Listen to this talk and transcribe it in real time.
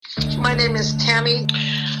My name is Tammy.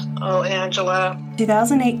 Oh, Angela.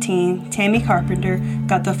 2018, Tammy Carpenter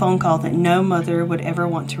got the phone call that no mother would ever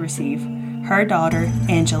want to receive. Her daughter,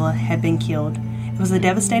 Angela, had been killed. It was a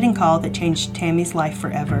devastating call that changed Tammy's life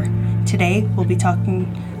forever. Today, we'll be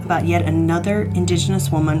talking about yet another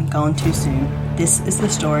Indigenous woman gone too soon. This is the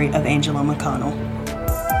story of Angela McConnell.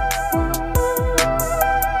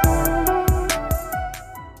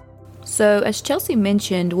 So, as Chelsea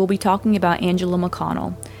mentioned, we'll be talking about Angela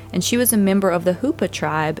McConnell, and she was a member of the Hoopa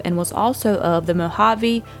tribe and was also of the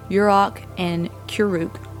Mojave, Yurok, and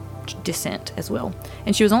Kuruk descent as well.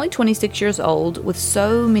 And she was only 26 years old with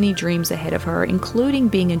so many dreams ahead of her, including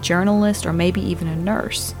being a journalist or maybe even a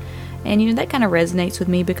nurse. And that kind of resonates with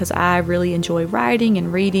me because I really enjoy writing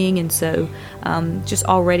and reading, and so just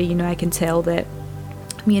already, I can tell that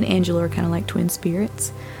me and Angela are kind of like twin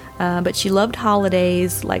spirits. But she loved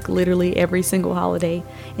holidays, like literally every single holiday,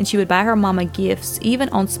 and she would buy her mama gifts, even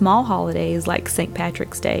on small holidays like St.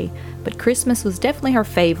 Patrick's Day. But Christmas was definitely her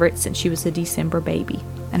favorite since she was a December baby.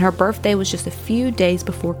 And her birthday was just a few days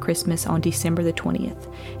before Christmas on December the 20th.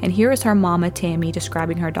 And here is her mama, Tammy,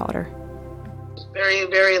 describing her daughter. Very,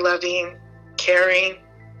 very loving, caring,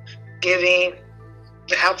 giving,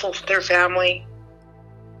 helpful for their family.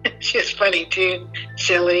 She was funny too,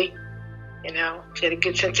 silly. She had a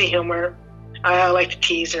good sense of humor. I like to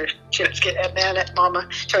tease her. She was getting mad at Mama.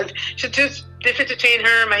 So the difference between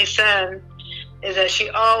her and my son is that she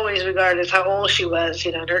always regarded how old she was.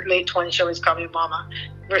 In her late 20s, she always called me Mama.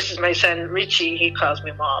 Versus my son, Richie, he calls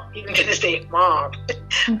me Mom. Even to this day, Mom.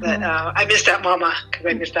 Mm-hmm. But I miss that Mama, because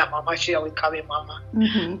I miss that Mama. She always called me Mama.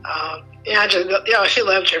 Mm-hmm. She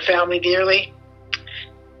loved her family dearly.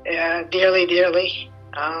 Yeah, dearly, dearly.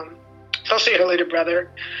 Especially her little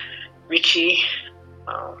brother, Richie.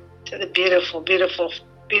 The beautiful, beautiful,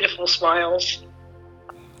 beautiful smiles.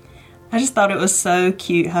 I just thought it was so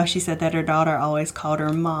cute how she said that her daughter always called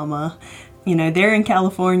her Mama. They're in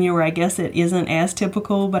California where I guess it isn't as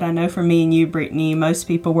typical, but I know for me and you, Brittany, most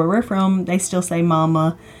people where we're from, they still say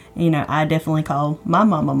Mama. I definitely call my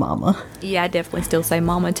mama Mama. Yeah, I definitely still say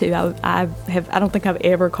Mama too. I don't think I've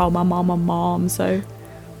ever called my mama Mom, so...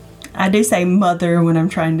 I do say mother when I'm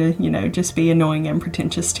trying to, just be annoying and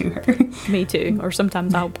pretentious to her. Me too. Or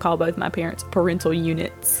sometimes I'll call both my parents parental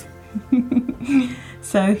units.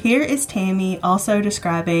 So here is Tammy also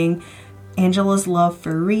describing Angela's love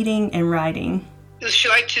for reading and writing. She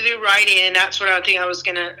liked to do writing, and that's what I think I was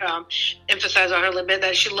going to emphasize on her a little bit,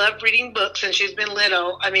 that she loved reading books, and she's been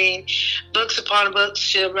little. Books upon books.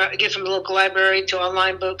 She'll get from the local library to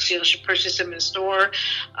online books. She'll purchase them in a store.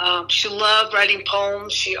 She loved writing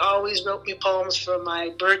poems. She always wrote me poems for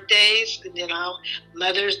my birthdays,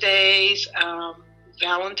 Mother's Days,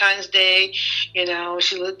 Valentine's Day. She did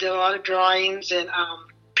a lot of drawings and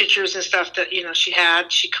pictures and stuff that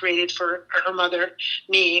she created for her mother,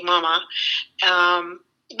 me, Mama.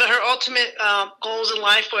 But her ultimate goals in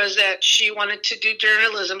life was that she wanted to do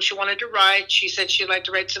journalism. She wanted to write. She said she'd like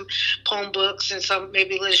to write some poem books and some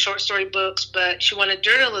maybe little short story books, but she wanted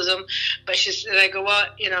journalism. But she said,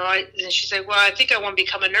 and she said, well, I think I want to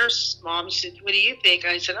become a nurse, Mom. She said, what do you think?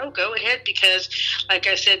 I said, oh, go ahead, because like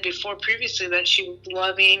I said before previously, that she was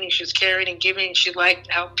loving and she was caring and giving, and she liked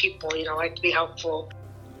to help people, liked to be helpful.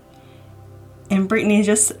 And Brittany,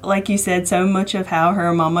 just like you said, so much of how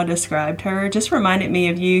her mama described her just reminded me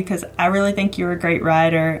of you, because I really think you're a great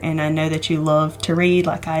writer, and I know that you love to read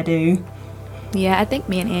like I do. Yeah, I think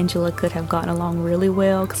me and Angela could have gotten along really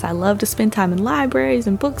well, because I love to spend time in libraries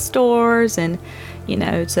and bookstores, and,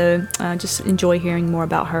 so just enjoy hearing more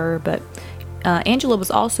about her. But Angela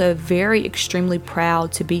was also extremely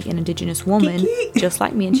proud to be an Indigenous woman, just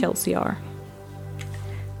like me and Chelsea are.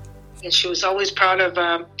 And she was always proud of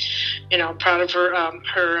her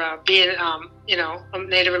being, a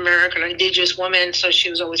Native American, an Indigenous woman. So she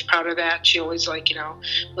was always proud of that. She always,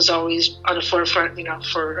 was always on the forefront,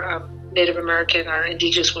 for Native American or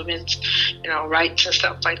Indigenous women's, rights and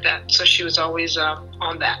stuff like that. So she was always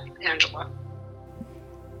on that, Angela.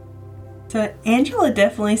 So Angela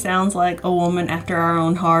definitely sounds like a woman after our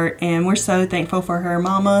own heart, and we're so thankful for her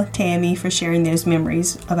mama, Tammy, for sharing those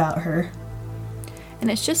memories about her. And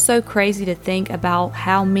it's just so crazy to think about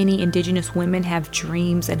how many Indigenous women have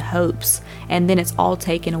dreams and hopes, and then it's all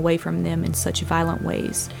taken away from them in such violent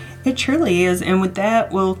ways. It truly is, and with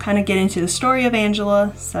that, we'll kind of get into the story of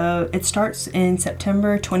Angela. So it starts in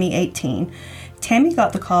September 2018. Tammy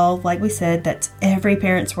got the call, like we said, that's every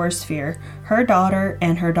parent's worst fear. Her daughter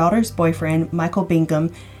and her daughter's boyfriend, Michael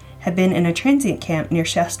Bingham, had been in a transient camp near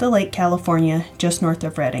Shasta Lake, California, just north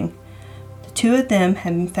of Redding. Two of them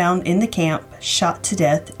had been found in the camp, shot to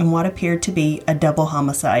death in what appeared to be a double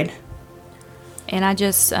homicide. And I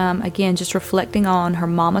just, again, just reflecting on her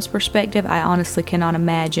mama's perspective, I honestly cannot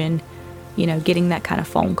imagine, getting that kind of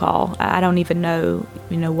phone call. I don't even know,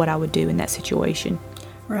 what I would do in that situation.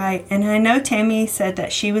 Right, and I know Tammy said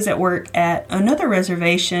that she was at work at another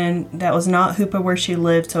reservation that was not Hoopa where she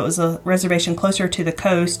lived, so it was a reservation closer to the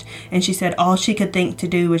coast, and she said all she could think to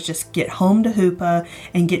do was just get home to Hoopa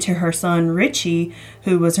and get to her son Richie,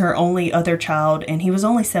 who was her only other child, and he was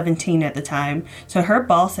only 17 at the time. So her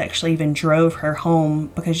boss actually even drove her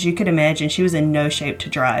home because you could imagine she was in no shape to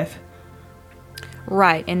drive.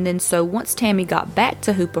 Right, and then so once Tammy got back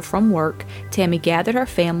to Hoopa from work, Tammy gathered her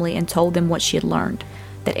family and told them what she had learned.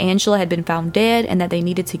 That Angela had been found dead and that they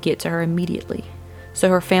needed to get to her immediately. So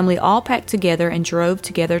her family all packed together and drove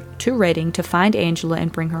together to Redding to find Angela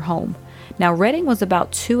and bring her home. Now, Redding was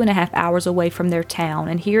about 2.5 hours away from their town,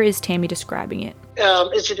 and here is Tammy describing it.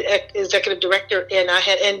 Is the executive director, and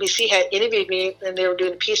NBC had interviewed me, and they were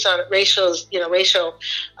doing a piece on racial,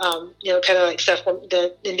 kind of like stuff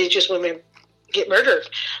that Indigenous women get murdered.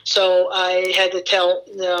 So I had to tell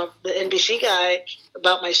the NBC guy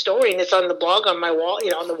about my story, and it's on the blog on my wall,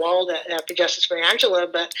 on the wall that for Justice for Angela.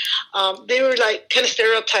 But they were like kind of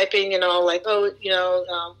stereotyping, like,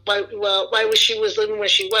 why was she living where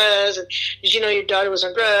she was, and did you know your daughter was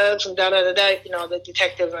on drugs, and da da da da. The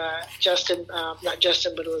detective Justin, not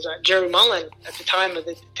Justin, but it was Jerry Mullen at the time of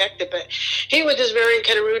the detective. But he was just very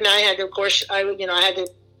kind of rude, and I had to, of course, I had to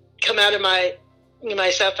come out of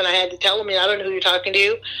myself, and I had to tell him, I don't know who you're talking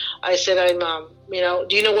to. I said, I'm,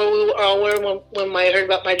 do you know where we all were when I heard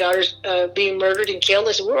about my daughters being murdered and killed?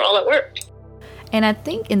 I said, we were all at work. And I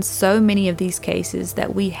think in so many of these cases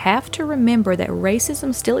that we have to remember that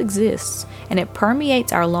racism still exists, and it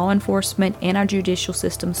permeates our law enforcement and our judicial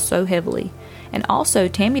system so heavily. And also,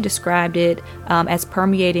 Tammy described it as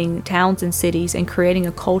permeating towns and cities and creating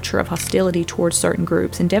a culture of hostility towards certain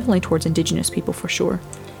groups, and definitely towards Indigenous people for sure.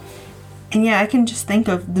 And yeah, I can just think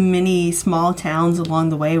of the many small towns along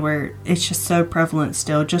the way where it's just so prevalent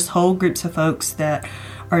still, just whole groups of folks that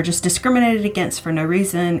are just discriminated against for no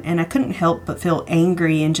reason. And I couldn't help but feel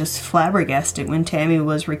angry and just flabbergasted when Tammy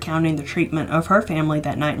was recounting the treatment of her family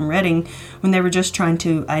that night in Redding when they were just trying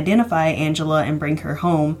to identify Angela and bring her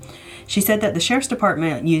home. She said that the sheriff's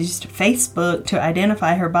department used Facebook to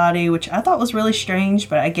identify her body, which I thought was really strange,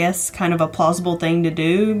 but I guess kind of a plausible thing to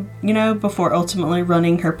do, before ultimately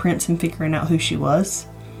running her prints and figuring out who she was.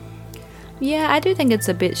 Yeah, I do think it's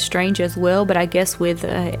a bit strange as well, but I guess with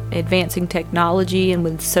advancing technology and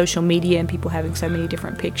with social media and people having so many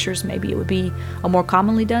different pictures, maybe it would be a more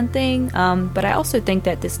commonly done thing. But I also think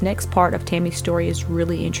that this next part of Tammy's story is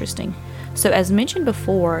really interesting. So as mentioned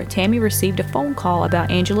before, Tammy received a phone call about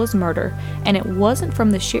Angela's murder, and it wasn't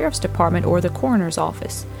from the sheriff's department or the coroner's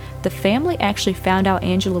office. The family actually found out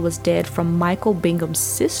Angela was dead from Michael Bingham's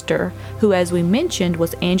sister, who, as we mentioned,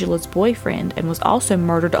 was Angela's boyfriend and was also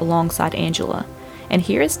murdered alongside Angela. And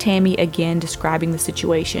here is Tammy again describing the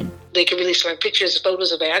situation. They could release my pictures,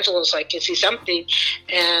 photos of Angela, so I could see something.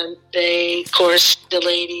 And they, of course, the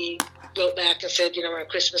lady wrote back and said, around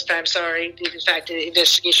Christmas time, sorry, due to the fact that the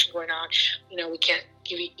investigation going on, we can't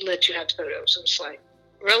let you have the photos. And it's like,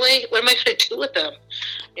 really? What am I going to do with them?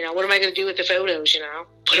 What am I going to do with the photos?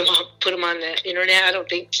 Put them on the internet? I don't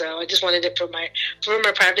think so. I just wanted it for my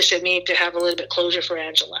privacy of me to have a little bit closure for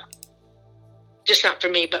Angela. Just not for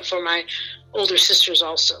me, but for my older sisters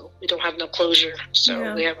also. We don't have no closure,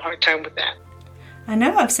 so we have a hard time with that. I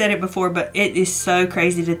know I've said it before, but it is so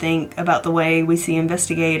crazy to think about the way we see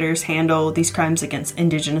investigators handle these crimes against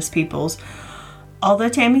Indigenous peoples. Although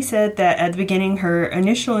Tammy said that at the beginning, her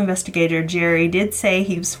initial investigator, Jerry, did say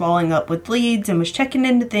he was following up with leads and was checking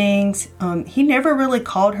into things, he never really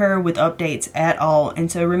called her with updates at all.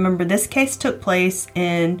 And so remember, this case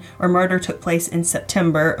murder took place in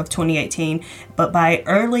September of 2018. But by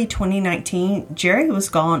early 2019, Jerry was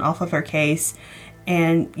gone off of her case.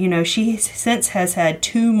 And, she since has had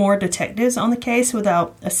 2 more detectives on the case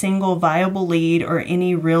without a single viable lead or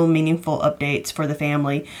any real meaningful updates for the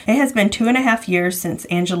family. It has been 2.5 years since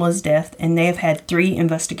Angela's death, and they have had 3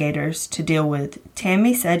 investigators to deal with.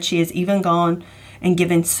 Tammy said she has even gone and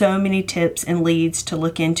given so many tips and leads to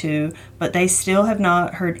look into, but they still have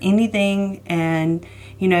not heard anything. And,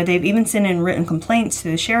 they've even sent in written complaints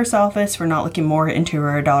to the sheriff's office for not looking more into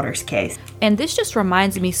her daughter's case. And this just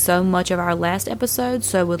reminds me so much of our last episode,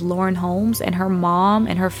 so with Lauren Holmes and her mom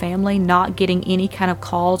and her family not getting any kind of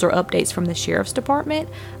calls or updates from the sheriff's department,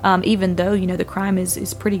 even though, the crime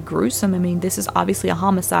is pretty gruesome. I mean, this is obviously a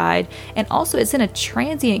homicide, and also it's in a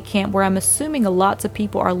transient camp where I'm assuming lots of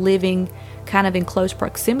people are living kind of in close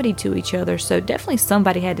proximity to each other, so definitely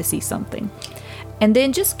somebody had to see something. And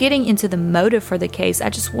then just getting into the motive for the case, I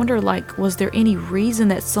just wonder, like, was there any reason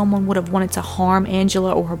that someone would have wanted to harm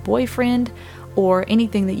Angela or her boyfriend, or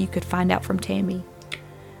anything that you could find out from Tammy?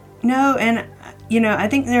 No, and I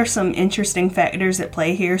think there's some interesting factors at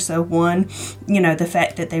play here. So one, the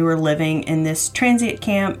fact that they were living in this transient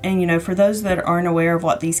camp, and for those that aren't aware of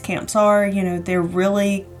what these camps are, they're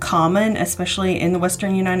really common, especially in the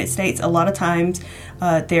western United States. A lot of times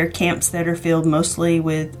they're camps that are filled mostly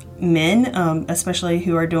with men, especially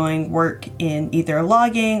who are doing work in either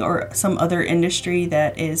logging or some other industry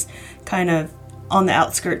that is kind of on the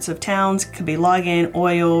outskirts of towns. Could be logging,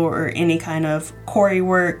 oil, or any kind of quarry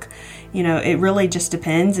work. It really just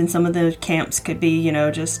depends. And some of the camps could be,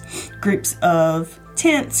 just groups of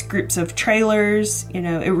tents, groups of trailers. It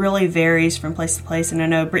really varies from place to place. And I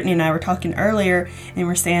know Brittany and I were talking earlier, and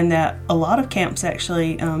we're saying that a lot of camps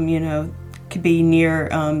actually, could be near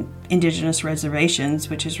indigenous reservations,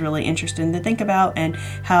 which is really interesting to think about, and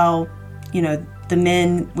how, the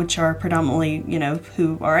men, which are predominantly,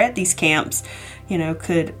 who are at these camps,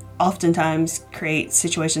 could oftentimes create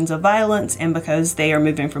situations of violence. And because they are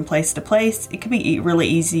moving from place to place, it could be really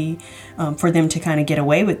easy for them to kind of get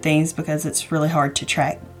away with things, because it's really hard to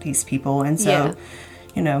track these people. And so,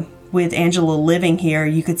 with Angela living here,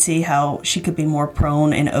 you could see how she could be more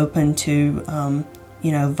prone and open to,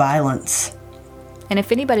 violence. And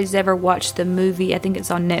if anybody's ever watched the movie, I think it's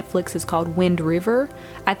on Netflix, it's called Wind River.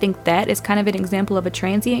 I think that is kind of an example of a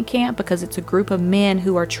transient camp, because it's a group of men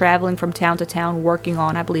who are traveling from town to town working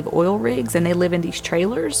on, I believe, oil rigs, and they live in these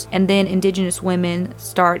trailers. And then indigenous women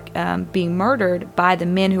start being murdered by the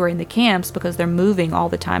men who are in the camps, because they're moving all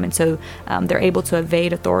the time. And so they're able to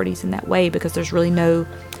evade authorities in that way, because there's really no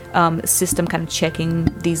system kind of checking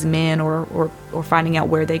these men or finding out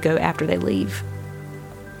where they go after they leave.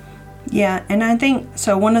 Yeah, and I think,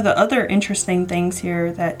 so one of the other interesting things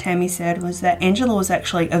here that Tammy said was that Angela was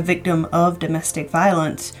actually a victim of domestic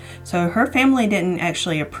violence. So her family didn't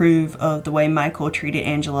actually approve of the way Michael treated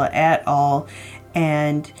Angela at all,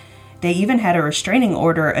 and they even had a restraining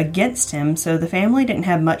order against him. So the family didn't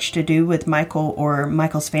have much to do with Michael, or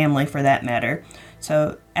Michael's family for that matter.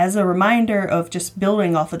 So as a reminder of just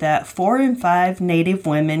building off of that, 4 in 5 Native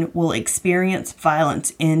women will experience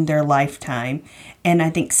violence in their lifetime. And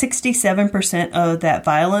I think 67% of that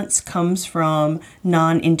violence comes from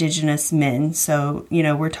non-Indigenous men. So,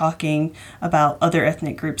 we're talking about other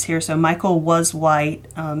ethnic groups here. So Michael was white,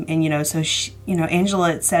 and, so she,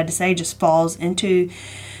 Angela, it's sad to say, just falls into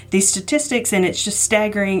these statistics, and it's just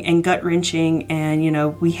staggering and gut-wrenching.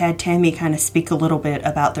 And, we had Tammy kind of speak a little bit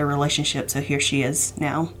about their relationship, so here she is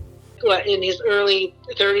now. In his early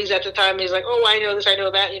 30s at the time, he's like, oh, I know this, I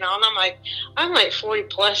know that, and I'm like 40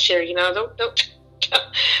 plus here, don't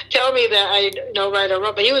tell me that I know right or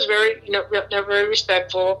wrong. But he was very, never very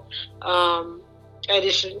respectful. I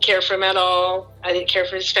just didn't care for him at all. I didn't care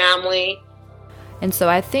for his family. And so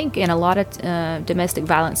I think in a lot of domestic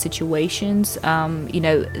violence situations,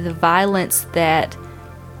 the violence that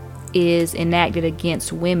is enacted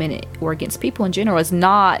against women or against people in general is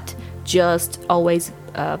not just always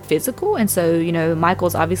physical. And so,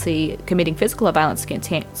 Michael's obviously committing physical violence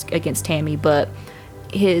against Tammy, but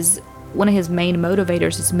one of his main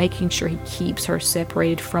motivators is making sure he keeps her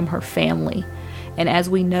separated from her family. And as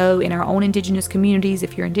we know in our own Indigenous communities,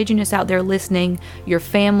 if you're Indigenous out there listening, your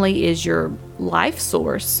family is your life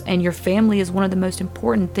source, and your family is one of the most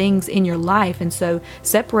important things in your life. And so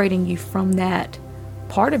separating you from that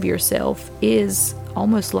part of yourself is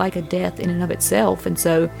almost like a death in and of itself. And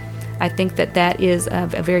so I think that is a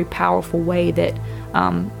very powerful way that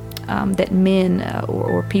that men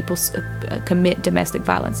or people commit domestic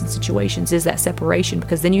violence in situations, is that separation,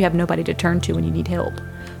 because then you have nobody to turn to when you need help.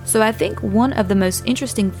 So I think one of the most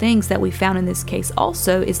interesting things that we found in this case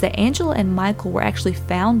also is that Angela and Michael were actually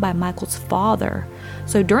found by Michael's father.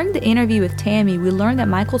 So during the interview with Tammy, we learned that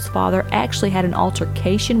Michael's father actually had an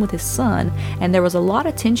altercation with his son, and there was a lot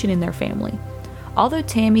of tension in their family. Although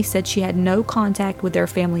Tammy said she had no contact with their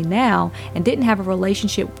family now and didn't have a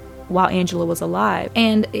relationship while Angela was alive.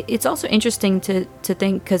 And it's also interesting to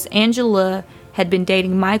think, because Angela had been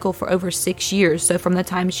dating Michael for over 6 years, so from the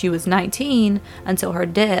time she was 19 until her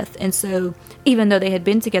death. And so even though they had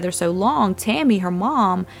been together so long, Tammy, her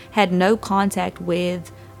mom, had no contact with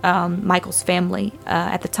Michael's family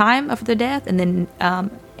at the time of the death, and then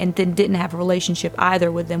didn't have a relationship either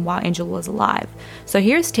with them while Angela was alive. So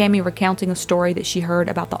here's Tammy recounting a story that she heard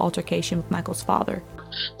about the altercation with Michael's father.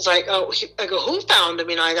 It's like, I go, who found him?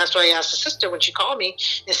 That's why I asked the sister when she called me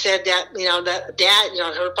and said that, that dad,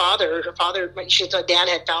 her father, she thought dad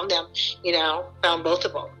had found them, found both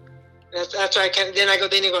of them. That's why then I go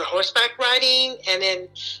horseback riding, and then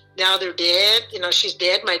now they're dead. She's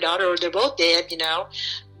dead. My daughter, they're both dead.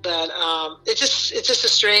 But it's just a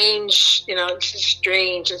strange. It's just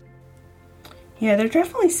strange. Yeah, there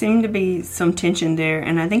definitely seemed to be some tension there,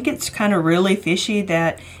 and I think it's kind of really fishy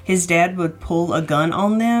that his dad would pull a gun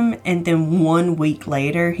on them, and then 1 week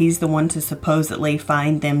later, he's the one to supposedly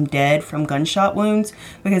find them dead from gunshot wounds,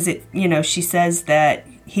 because she says that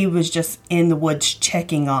he was just in the woods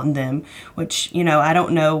checking on them, which, I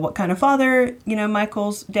don't know what kind of father,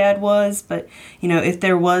 Michael's dad was, but, if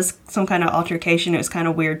there was some kind of altercation, it was kind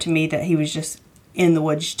of weird to me that he was just in the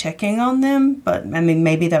woods checking on them. But I mean,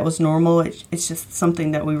 maybe that was normal. It's just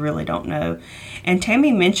something that we really don't know. And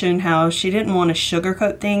Tammy mentioned how she didn't want to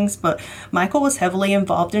sugarcoat things, but Michael was heavily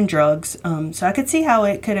involved in drugs. So I could see how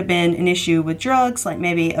it could have been an issue with drugs, like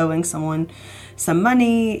maybe owing someone some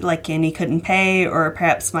money, and he couldn't pay, or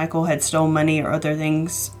perhaps Michael had stolen money or other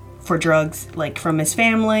things for drugs, like from his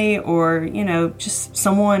family, or, just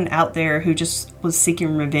someone out there who just was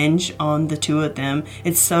seeking revenge on the two of them.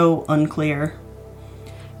 It's so unclear.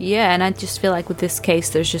 Yeah, and I just feel like with this case,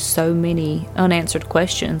 there's just so many unanswered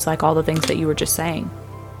questions, like all the things that you were just saying.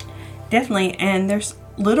 Definitely, and there's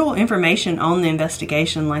little information on the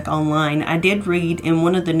investigation, like online. I did read in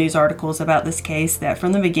one of the news articles about this case that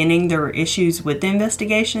from the beginning there were issues with the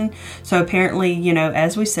investigation. So apparently,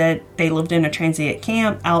 as we said, they lived in a transient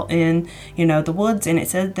camp out in, the woods, and it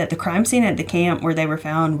said that the crime scene at the camp where they were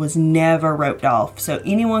found was never roped off. So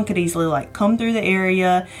anyone could easily come through the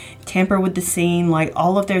area, tamper with the scene,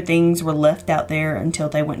 all of their things were left out there until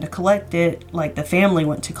they went to collect it, the family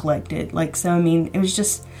went to collect it. So, I mean, it was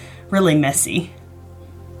just really messy.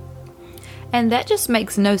 And that just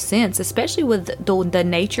makes no sense, especially with the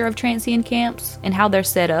nature of transient camps and how they're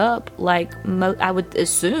set up. I would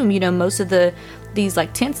assume, most of these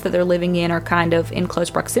tents that they're living in are kind of in close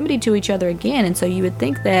proximity to each other again. And so you would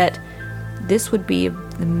think that this would be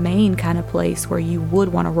the main kind of place where you would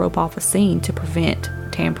want to rope off a scene to prevent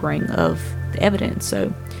tampering of the evidence.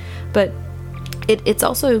 So, but it's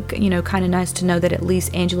also, kind of nice to know that at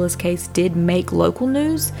least Angela's case did make local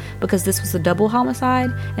news, because this was a double homicide,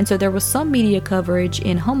 and so there was some media coverage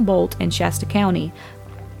in Humboldt and Shasta County.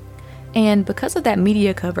 And because of that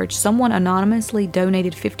media coverage, someone anonymously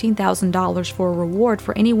donated $15,000 for a reward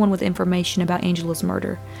for anyone with information about Angela's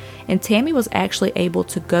murder. And Tammy was actually able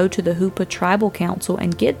to go to the Hoopa Tribal Council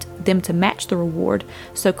and get them to match the reward.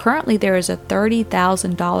 So currently there is a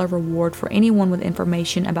 $30,000 reward for anyone with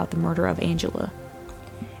information about the murder of Angela.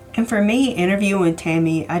 And for me, interviewing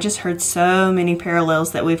Tammy, I just heard so many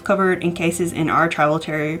parallels that we've covered in cases in our tribal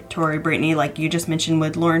territory, Brittany, like you just mentioned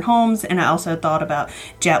with Lauren Holmes. And I also thought about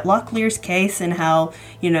Jack Locklear's case and how,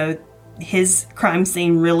 his crime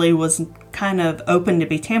scene really was kind of open to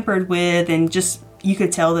be tampered with, and just you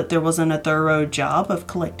could tell that there wasn't a thorough job of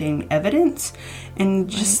collecting evidence. And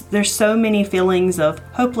just there's so many feelings of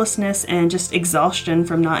hopelessness and just exhaustion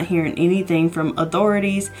from not hearing anything from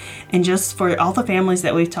authorities, and just for all the families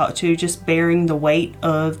that we've talked to, just bearing the weight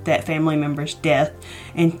of that family member's death.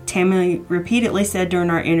 And Tammy repeatedly said during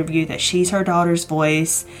our interview that she's her daughter's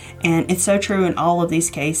voice, and it's so true in all of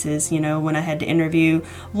these cases. When I had to interview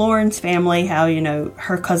Lauren's family, how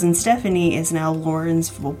her cousin Stephanie is now Lauren's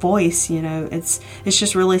voice. It's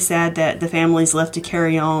just really sad that the family's left to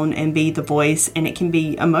carry on and be the voice, and it can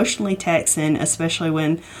be emotionally taxing, especially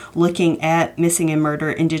when looking at missing and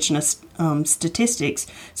murder Indigenous statistics.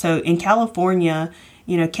 So in California,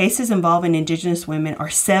 cases involving Indigenous women are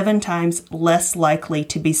 7 times less likely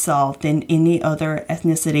to be solved than any other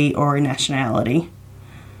ethnicity or nationality.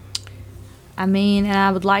 I mean, and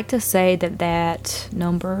I would like to say that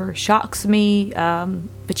number shocks me,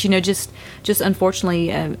 but just unfortunately,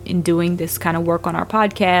 in doing this kind of work on our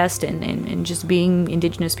podcast and just being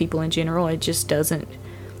Indigenous people in general, it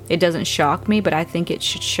doesn't shock me, but I think it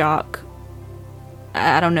should shock,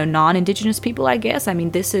 I don't know, non-Indigenous people, I guess. I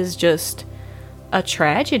mean, this is just a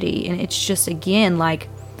tragedy, and it's just, again,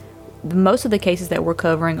 most of the cases that we're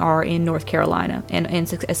covering are in North Carolina, and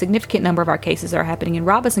a significant number of our cases are happening in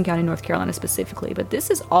Robeson County, North Carolina specifically, but this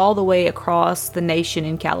is all the way across the nation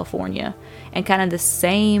in California, and kind of the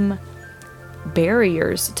same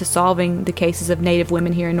barriers to solving the cases of Native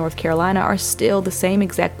women here in North Carolina are still the same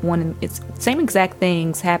exact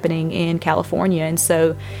things happening in California. And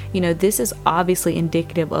so, this is obviously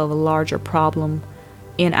indicative of a larger problem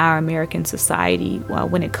in our American society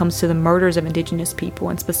when it comes to the murders of Indigenous people,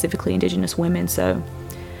 and specifically Indigenous women. So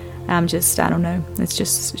I don't know, it's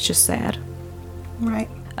just sad. Right.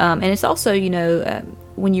 And it's also,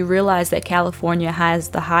 when you realize that California has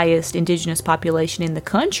the highest indigenous population in the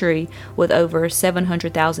country, with over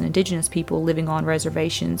 700,000 indigenous people living on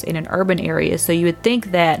reservations in an urban area. So you would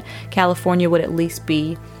think that California would at least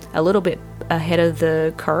be a little bit ahead of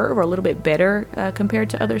the curve, or a little bit better compared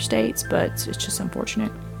to other states, but it's just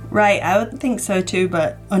unfortunate. Right, I would think so too,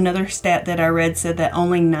 but another stat that I read said that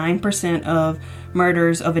only 9% of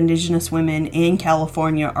murders of indigenous women in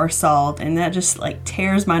California are solved, and that just like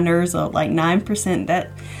tears my nerves up. Like 9%,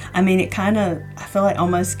 that, I mean, it kind of, I feel like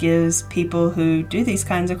almost gives people who do these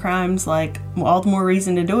kinds of crimes like all the more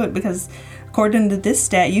reason to do it, because according to this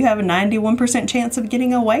stat, you have a 91% chance of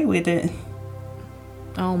getting away with it.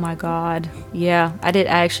 Oh my God. Yeah, I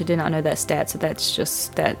actually did not know that stat, so that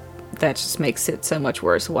just makes it so much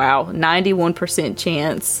worse. Wow, 91%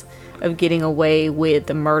 chance of getting away with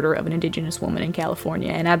the murder of an indigenous woman in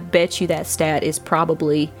California. And I bet you that stat is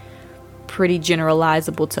probably pretty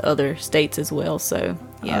generalizable to other states as well. So,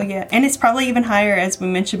 yeah. Oh, yeah. And it's probably even higher, as we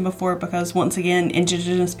mentioned before, because once again,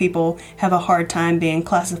 indigenous people have a hard time being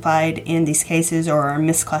classified in these cases, or are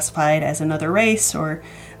misclassified as another race or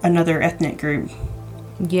another ethnic group.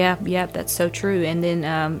 Yeah, that's so true. And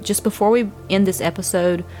then just before we end this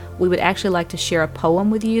episode, we would actually like to share a poem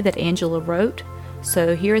with you that Angela wrote.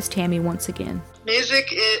 So here is Tammy once again.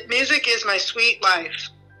 Music is my sweet life.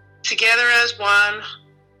 Together as one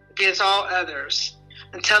against all others.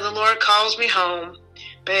 Until the Lord calls me home,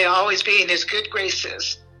 may I always be in his good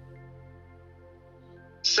graces.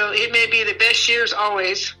 So it may be the best years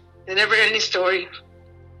always, the never-ending story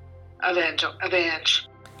of Ange.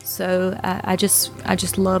 So I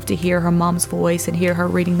just love to hear her mom's voice and hear her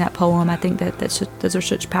reading that poem. I think those are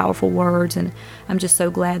such powerful words, and I'm just so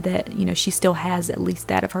glad that, you know, she still has at least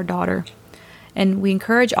that of her daughter. And we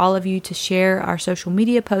encourage all of you to share our social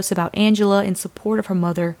media posts about Angela in support of her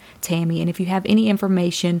mother, Tammy. And if you have any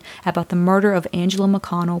information about the murder of Angela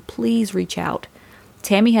McConnell, please reach out.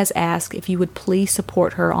 Tammy has asked if you would please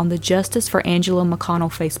support her on the Justice for Angela McConnell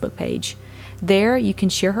Facebook page. There, you can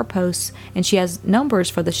share her posts, and she has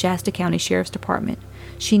numbers for the Shasta County Sheriff's Department.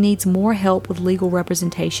 She needs more help with legal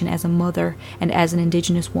representation as a mother and as an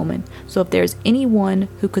indigenous woman. So if there's anyone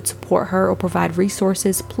who could support her or provide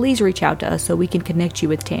resources, please reach out to us so we can connect you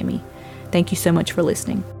with Tammy. Thank you so much for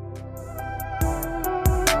listening.